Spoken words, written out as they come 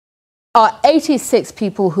Are 86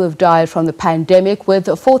 people who have died from the pandemic, with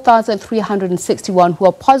 4,361 who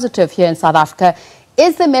are positive here in South Africa.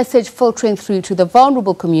 Is the message filtering through to the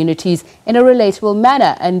vulnerable communities in a relatable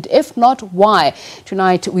manner? And if not, why?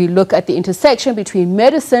 Tonight, we look at the intersection between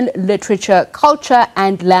medicine, literature, culture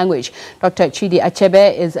and language. Dr. Chidi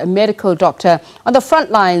Achebe is a medical doctor on the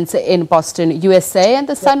front lines in Boston, USA, and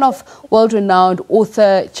the son of world-renowned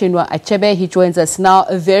author Chinua Achebe. He joins us now.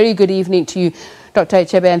 A very good evening to you, Dr.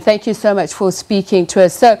 Achebe, and thank you so much for speaking to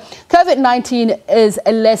us. So, COVID-19 is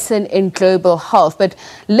a lesson in global health, but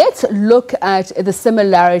let's look at the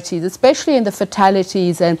similarities, especially in the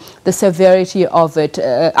fatalities and the severity of it.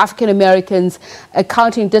 African Americans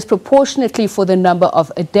accounting disproportionately for the number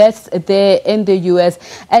of deaths there in the US.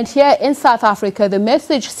 And here in South Africa, the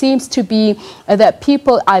message seems to be that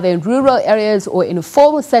people either in rural areas or in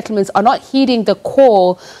informal settlements are not heeding the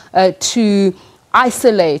call to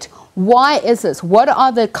isolate. Why is this? What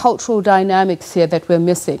are the cultural dynamics here that we're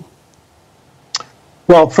missing?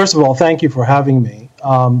 Well, first of all, thank you for having me.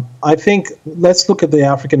 I think let's look at the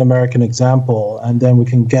African-American example, and then we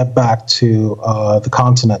can get back to the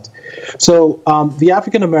continent. So the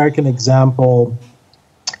African-American example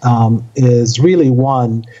is really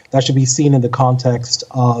one that should be seen in the context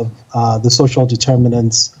of the social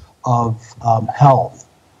determinants of health.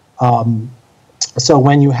 So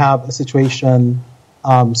when you have a situation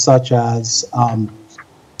such as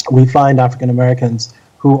we find African Americans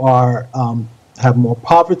who are have more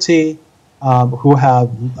poverty, who have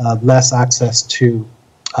less access to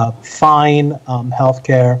fine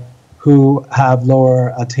healthcare, who have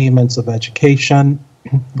lower attainments of education,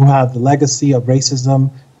 who have the legacy of racism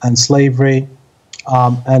and slavery,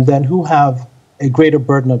 and then who have a greater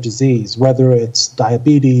burden of disease, whether it's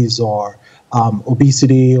diabetes or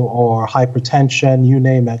obesity or hypertension, you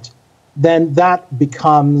name it. Then that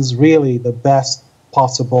becomes really the best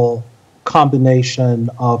possible combination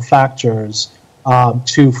of factors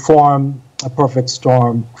to form a perfect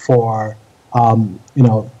storm for,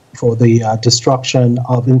 for the destruction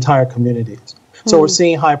of entire communities. So we're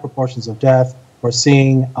seeing high proportions of death. We're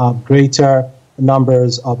seeing greater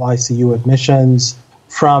numbers of ICU admissions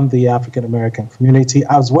from the African American community,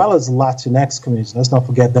 as well as the Latinx community. Let's not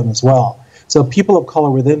forget them as well. So people of color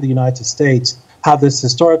within the United States have this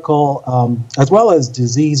historical as well as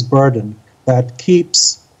disease burden that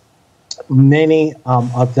keeps many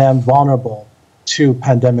of them vulnerable to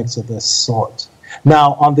pandemics of this sort.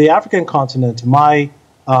 Now, on the African continent, my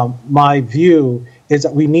view is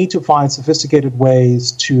that we need to find sophisticated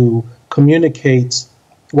ways to communicate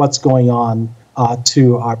what's going on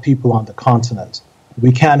to our people on the continent.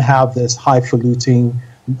 We can't have this highfalutin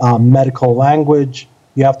medical language.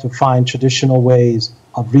 You have to find traditional ways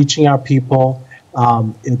of reaching our people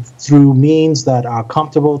through means that are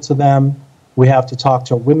comfortable to them. We have to talk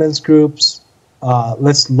to women's groups.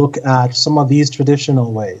 Let's look at some of these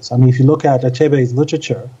traditional ways. I mean, if you look at Achebe's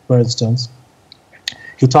literature, for instance,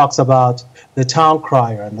 he talks about the town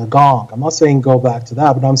crier and the gong. I'm not saying go back to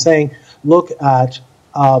that, but I'm saying look at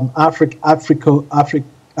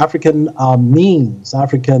African means,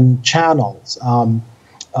 African channels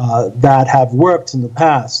that have worked in the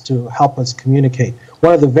past to help us communicate.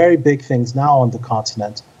 One of the very big things now on the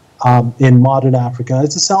continent in modern Africa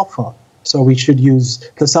is the cell phone. So we should use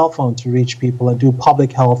the cell phone to reach people and do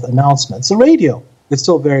public health announcements. The radio is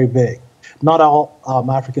still very big. Not all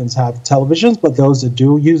Africans have televisions, but those that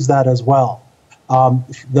do use that as well.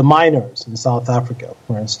 The miners in South Africa,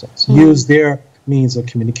 for instance, use their means of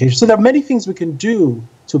communication. So there are many things we can do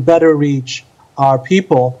to better reach our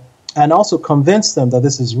people and also convince them that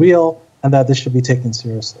this is real and that this should be taken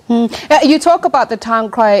seriously. You talk about the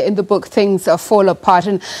town crier in the book, Things Fall Apart,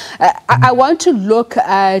 and I want to look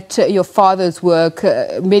at your father's work.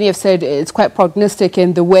 Many have said it's quite prognostic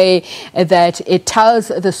in the way that it tells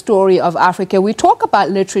the story of Africa. We talk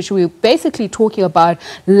about literature, we're basically talking about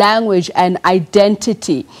language and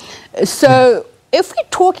identity. So if we're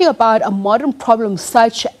talking about a modern problem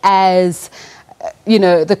such as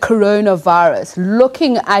the coronavirus,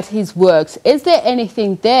 looking at his works, is there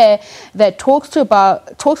anything there that talks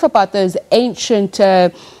about those ancient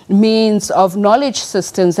means of knowledge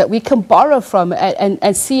systems that we can borrow from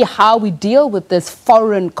and see how we deal with this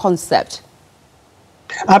foreign concept?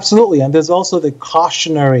 Absolutely, and there's also the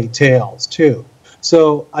cautionary tales too.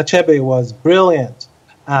 So Achebe was brilliant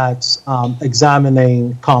at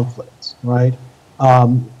examining conflicts, right?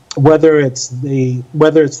 Whether it's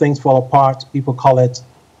Things Fall Apart, people call it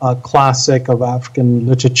a classic of African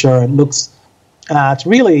literature. It looks at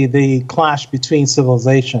really the clash between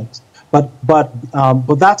civilizations, but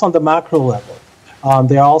that's on the macro level.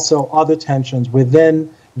 There are also other tensions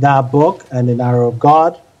within that book and in Arrow of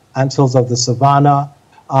God Antilles of the Savannah.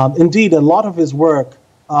 Indeed, a lot of his work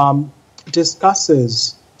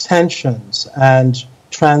discusses tensions and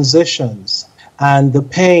transitions and the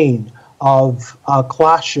pain of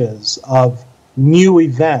clashes, of new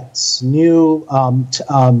events, new,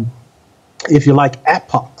 if you like,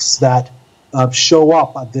 epochs that show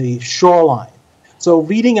up at the shoreline. So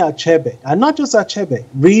reading Achebe, and not just Achebe,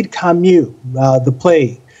 read Camus, the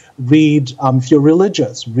play, read, if you're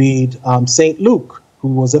religious, read St. Luke, who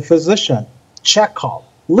was a physician, Chekhov.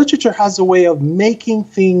 Literature has a way of making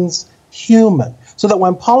things human, so that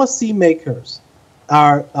when policymakers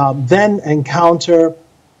are then encounter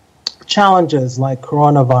challenges like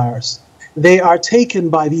coronavirus, they are taken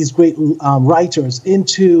by these great writers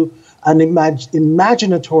into an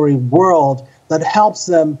imaginatory world that helps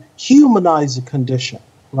them humanize the condition,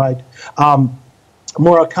 right?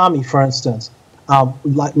 Murakami, for instance,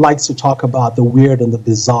 likes to talk about the weird and the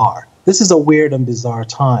bizarre. This is a weird and bizarre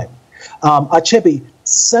time. Achebe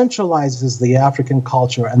centralizes the African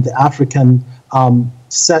culture and the African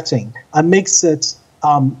setting and makes it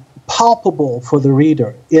palpable for the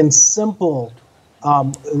reader in simple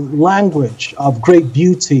language of great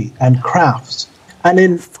beauty and craft. And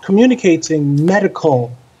in communicating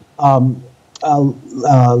medical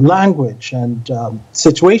language and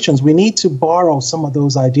situations, we need to borrow some of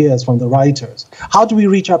those ideas from the writers. How do we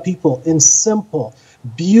reach our people in simple,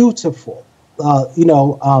 beautiful,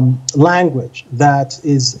 language that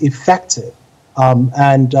is effective,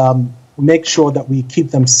 and make sure that we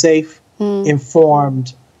keep them safe,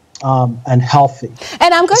 informed, and healthy?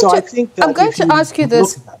 And I'm going to ask you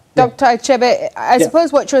this, Dr. Achebe. I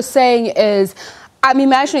suppose what you're saying is, I'm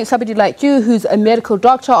imagining somebody like you who's a medical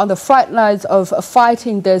doctor on the front lines of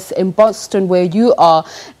fighting this in Boston where you are,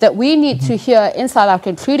 that we need to hear in South Africa,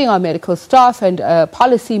 including our medical staff and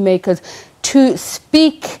policymakers, to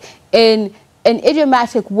speak in an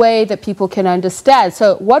idiomatic way that people can understand.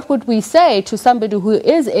 So what would we say to somebody who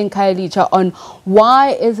is in Khayelitsha on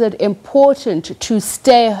why is it important to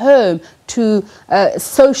stay home, to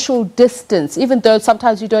social distance, even though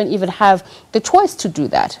sometimes you don't even have the choice to do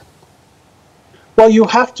that? Well, you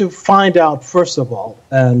have to find out, first of all,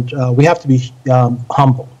 and we have to be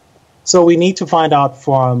humble. So we need to find out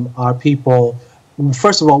from our people,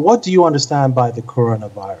 first of all, what do you understand by the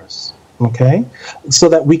coronavirus? Okay? So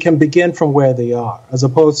that we can begin from where they are, as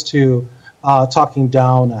opposed to talking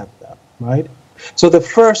down at them, right? So the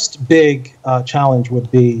first big challenge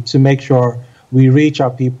would be to make sure we reach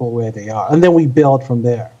our people where they are, and then we build from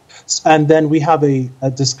there. And then we have a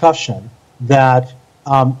discussion that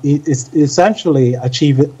it essentially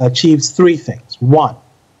achieves three things. One,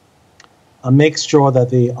 makes sure that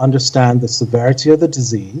they understand the severity of the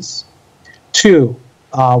disease. Two,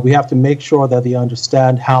 we have to make sure that they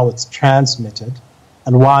understand how it's transmitted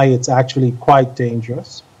and why it's actually quite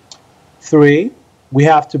dangerous. Three, we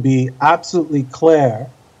have to be absolutely clear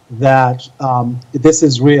that this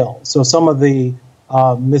is real. So some of the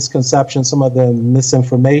misconceptions, some of the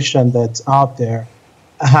misinformation that's out there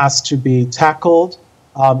has to be tackled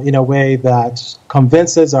in a way that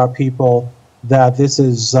convinces our people that this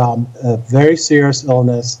is a very serious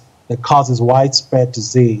illness that causes widespread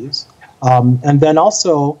disease. And then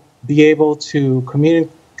also be able to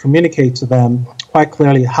communicate to them quite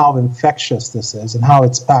clearly how infectious this is and how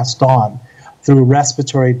it's passed on through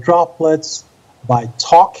respiratory droplets, by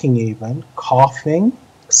talking even, coughing,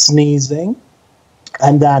 sneezing,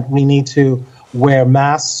 and that we need to wear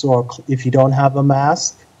masks, or if you don't have a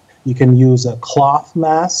mask, you can use a cloth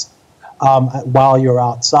mask while you're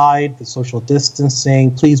outside, the social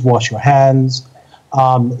distancing. Please wash your hands.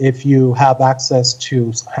 If you have access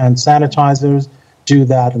to hand sanitizers, do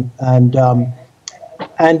that, and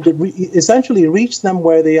essentially reach them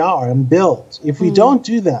where they are and build. If we don't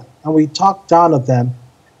do that and we talk down at them,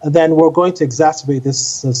 then we're going to exacerbate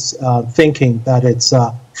this thinking that it's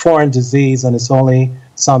a foreign disease and it's only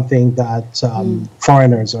something that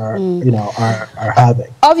foreigners are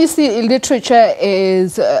having. Obviously, literature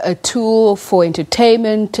is a tool for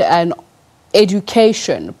entertainment and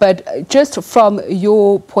education, but just from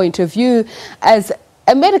your point of view as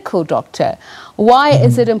a medical doctor, why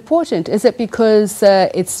is it important? Is it because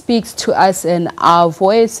it speaks to us in our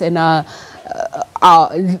voice and our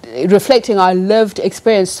reflecting our lived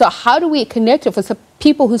experience? So how do we connect it for some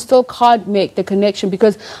people who still can't make the connection?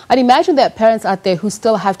 Because I'd imagine there are parents out there who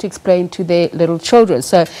still have to explain to their little children.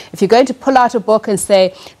 So if you're going to pull out a book and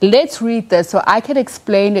say, let's read this so I can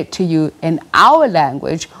explain it to you in our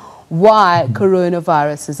language, why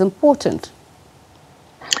coronavirus is important.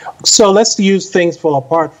 So let's use Things Fall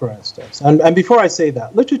Apart, for instance. And before I say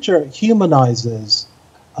that, literature humanizes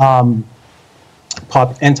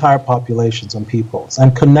entire populations and peoples,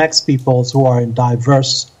 and connects peoples who are in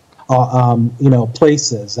diverse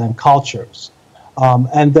places and cultures,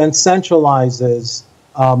 and then centralizes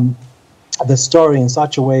the story in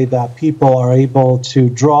such a way that people are able to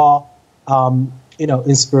draw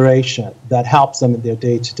inspiration that helps them in their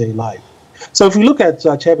day-to-day life. So if we look at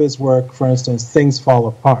Achebe's work, for instance, Things Fall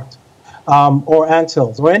Apart, or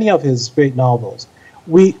Antilles, or any of his great novels,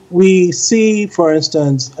 we see, for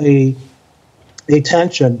instance, a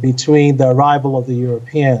tension between the arrival of the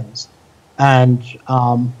Europeans and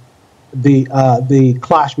the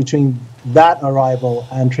clash between that arrival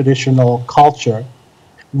and traditional culture,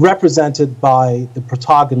 represented by the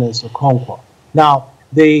protagonist, Okonkwo. Now,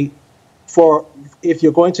 if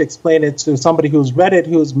you're going to explain it to somebody who's read it,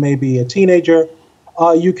 who's maybe a teenager,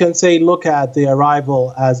 you can say, look at the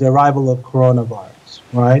arrival as the arrival of coronavirus,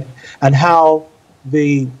 right? And how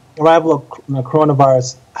the arrival of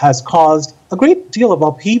coronavirus has caused a great deal of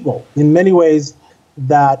upheaval in many ways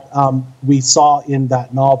that we saw in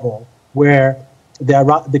that novel, where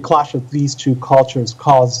the clash of these two cultures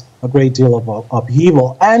caused a great deal of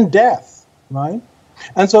upheaval and death, right?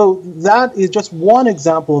 And so that is just one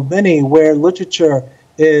example of many where literature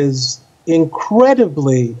is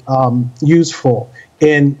incredibly useful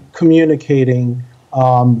in communicating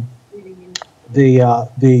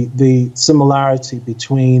the similarity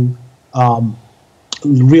between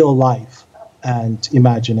real life and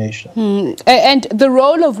imagination. And the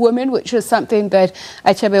role of women, which is something that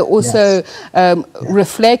Achebe also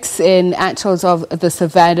reflects in Antilles of the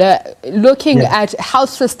Savannah, looking at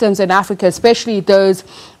health systems in Africa, especially those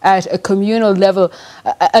at a communal level,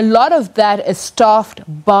 a lot of that is staffed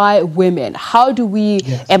by women. How do we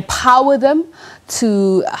empower them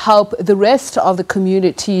to help the rest of the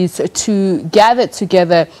communities to gather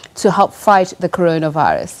together to help fight the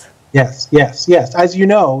coronavirus? Yes. As you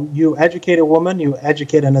know, you educate a woman, you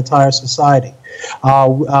educate an entire society.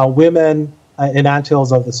 Women in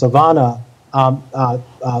Antilles of the Savannah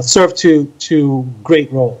serve two great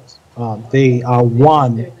roles. They are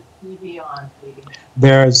one.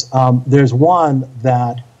 There's one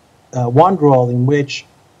role in which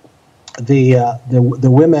the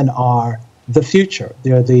women are the future.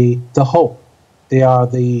 They're the hope. They are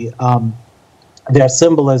their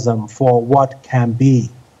symbolism for what can be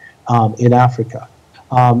in Africa.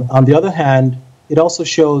 On the other hand, it also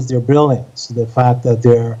shows their brilliance, the fact that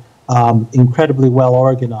they're incredibly well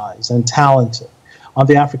organized and talented. On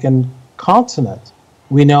the African continent,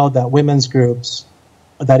 we know that women's groups,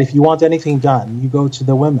 that if you want anything done, you go to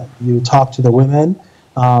the women. You talk to the women.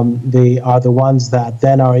 They are the ones that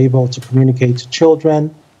then are able to communicate to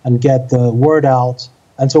children and get the word out.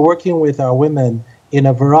 And so working with our women in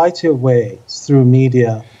a variety of ways, through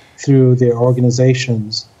media, through their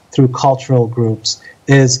organizations, through cultural groups,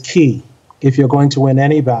 is key if you're going to win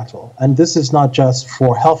any battle. And this is not just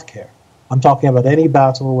for healthcare. I'm talking about any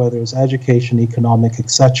battle, whether it's education, economic,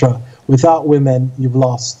 etc. Without women, you've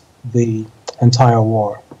lost the entire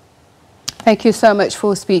war. Thank you so much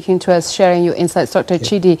for speaking to us, sharing your insights. Dr.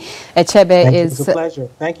 Chidi Achebe is... It's a pleasure.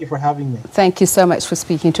 Thank you for having me. Thank you so much for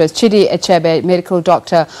speaking to us. Chidi Achebe, medical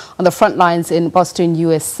doctor on the front lines in Boston,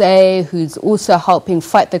 USA, who's also helping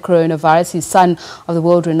fight the coronavirus. He's son of the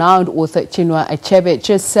world-renowned author Chinua Achebe.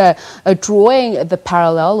 Just drawing the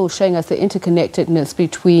parallel or showing us the interconnectedness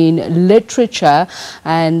between literature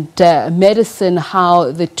and medicine,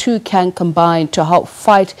 how the two can combine to help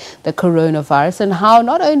fight the coronavirus, and how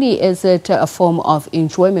not only is it a form of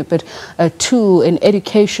enjoyment, but a tool, an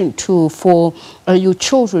education tool for your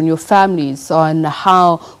children, your families, on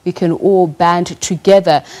how we can all band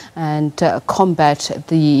together and combat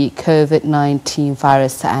the COVID-19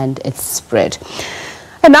 virus and its spread.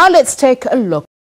 And now let's take a look